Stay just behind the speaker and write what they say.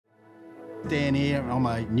Dan here, I'm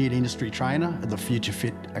a new industry trainer at the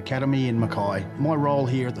FutureFit Academy in Mackay. My role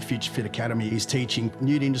here at the FutureFit Academy is teaching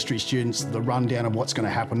new industry students the rundown of what's going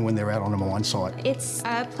to happen when they're out on a mine site. It's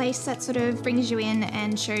a place that sort of brings you in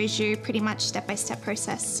and shows you pretty much step-by-step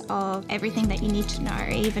process of everything that you need to know,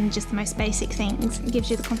 even just the most basic things. It gives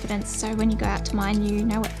you the confidence so when you go out to mine, you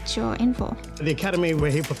know what you're in for. At the Academy,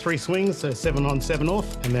 we're here for 3 swings, so 7 on, 7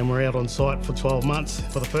 off, and then we're out on site for 12 months.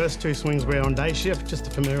 For the first 2 swings, we're on day shift just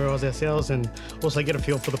to familiarise ourselves and also get a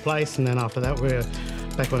feel for the place, and then after that we're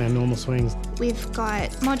back on our normal swings. We've got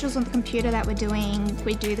modules on the computer that we're doing.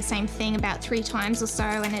 We do the same thing about 3 times or so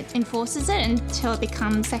and it enforces it until it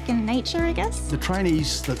becomes second nature, I guess. The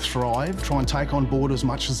trainees that thrive try and take on board as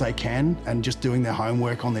much as they can and just doing their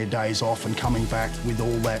homework on their days off and coming back with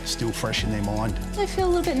all that still fresh in their mind. I feel a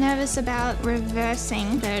little bit nervous about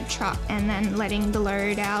reversing the truck and then letting the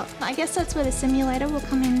load out. I guess that's where the simulator will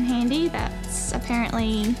come in handy. That's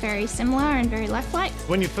apparently very similar and very lifelike.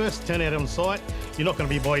 When you first turn out on site, you're not going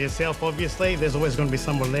to be by yourself, obviously. There's always going to be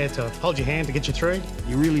someone there to hold your hand to get you through.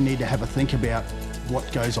 You really need to have a think about what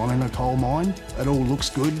goes on in a coal mine. It all looks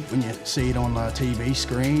good when you see it on a TV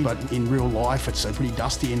screen, but in real life it's a pretty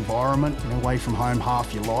dusty environment, away from home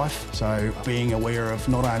half your life. So being aware of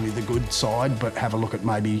not only the good side, but have a look at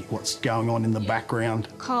maybe what's going on in the background.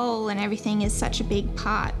 Coal and everything is such a big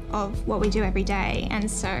part of what we do every day, and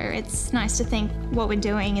so it's nice to think what we're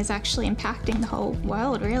doing is actually impacting the whole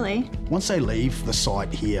world, really. Once they leave the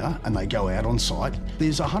site here and they go out on site,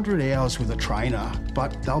 there's 100 hours with a trainer,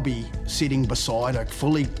 but they'll be sitting beside a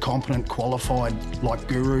fully competent, qualified, like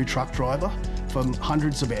guru truck driver for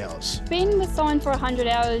hundreds of hours. Being assigned for 100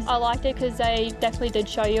 hours, I liked it because they definitely did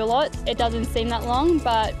show you a lot. It doesn't seem that long,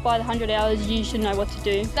 but by the 100 hours, you should know what to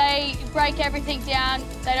do. They break everything down,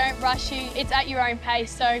 they don't rush you, it's at your own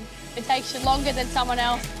pace, so it takes you longer than someone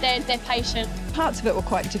else, they're patient. Parts of it were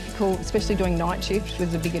quite difficult, especially doing night shift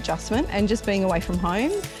was a big adjustment and just being away from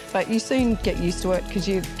home. But you soon get used to it because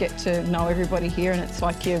you get to know everybody here and it's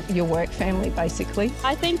like your work family basically.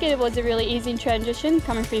 I think it was a really easy transition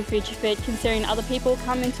coming from FutureFit, considering other people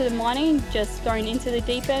come into the mining, just thrown into the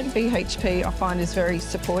deep end. BHP I find is very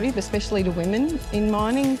supportive, especially to women in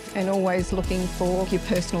mining, and always looking for your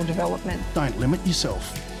personal development. Don't limit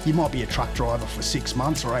yourself. You might be a truck driver for 6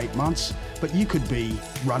 months or 8 months, but you could be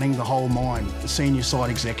running the whole mine, a senior site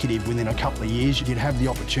executive within a couple of years. You'd have the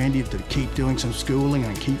opportunity to keep doing some schooling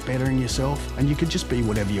and keep bettering yourself, and you could just be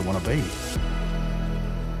whatever you want to be.